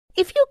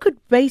If you could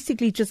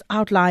basically just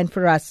outline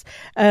for us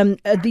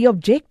the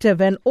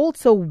objective and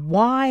also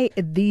why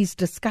these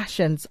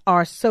discussions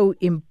are so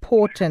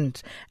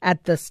important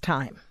at this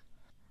time.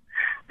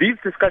 These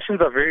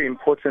discussions are very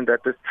important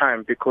at this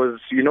time because,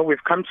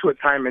 we've come to a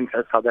time in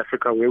South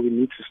Africa where we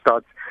need to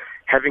start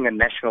having a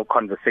national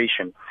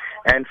conversation.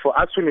 And for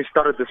us, when we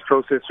started this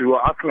process, we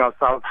were asking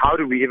ourselves, how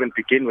do we even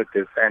begin with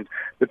this? And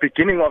the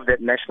beginning of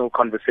that national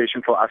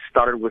conversation for us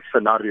started with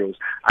scenarios,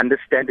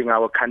 understanding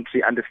our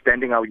country,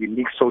 understanding our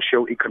unique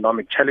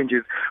socio-economic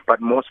challenges,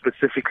 but more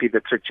specifically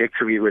the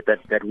trajectory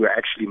that we're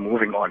actually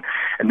moving on.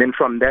 And then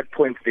from that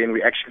point, then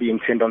we actually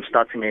intend on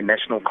starting a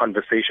national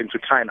conversation to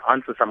try and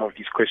answer some of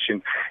these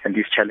questions and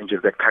these challenges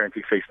that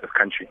currently face this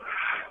country.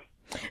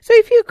 So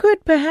if you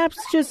could perhaps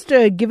just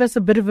give us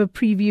a bit of a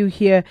preview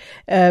here.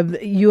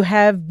 You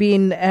have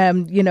been,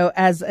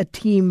 as a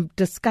team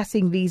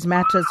discussing these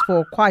matters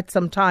for quite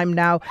some time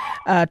now,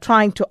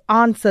 trying to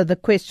answer the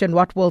question,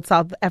 what will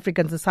South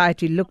African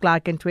society look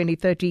like in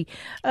 2030?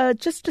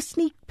 Just a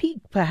sneak peek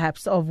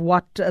perhaps of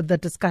what the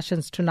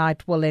discussions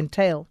tonight will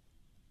entail.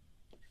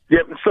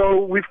 Yeah,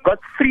 so we've got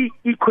three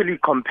equally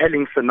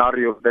compelling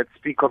scenarios that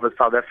speak of a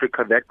South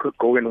Africa that could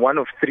go in one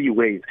of three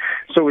ways.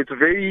 So it's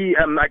very,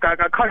 I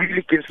can't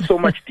really give so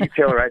much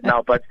detail right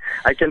now, but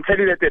I can tell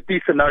you that there are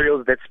three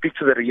scenarios that speak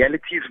to the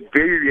realities,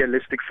 very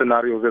realistic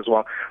scenarios as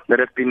well, that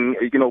have been,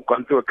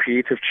 gone through a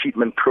creative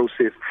treatment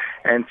process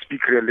and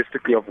speak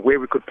realistically of where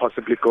we could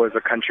possibly go as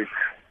a country.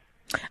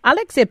 I'll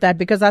accept that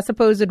because I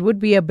suppose it would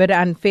be a bit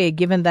unfair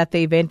given that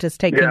the event is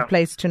taking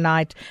place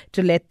tonight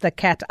to let the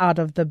cat out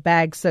of the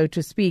bag, so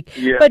to speak.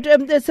 Yeah. But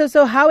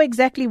so how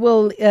exactly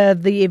will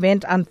the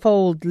event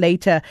unfold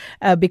later?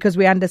 Because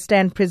we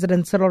understand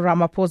President Cyril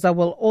Ramaphosa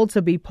will also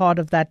be part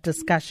of that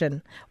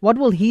discussion. What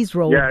will his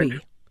role be?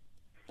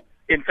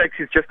 In fact,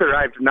 he's just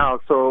arrived now,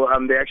 so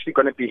they're actually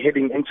going to be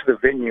heading into the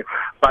venue.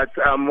 But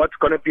what's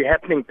going to be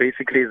happening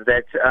basically is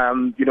that,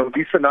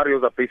 these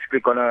scenarios are basically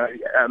going to,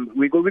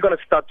 we're going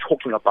to start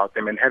talking about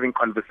them and having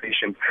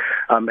conversations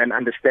and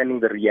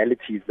understanding the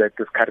realities that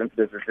this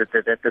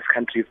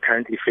country is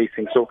currently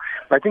facing. So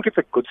I think it's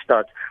a good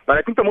start. But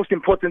I think the most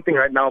important thing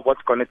right now of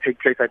what's going to take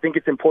place, I think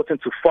it's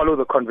important to follow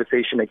the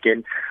conversation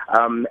again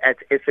at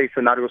SA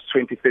Scenarios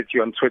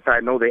 2030 on Twitter. I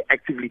know they're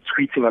actively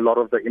tweeting a lot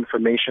of the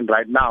information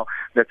right now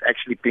that's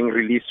actually being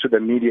released to the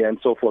media and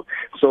so forth.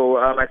 So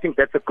I think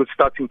that's a good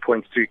starting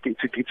point to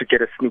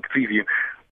get a sneak preview.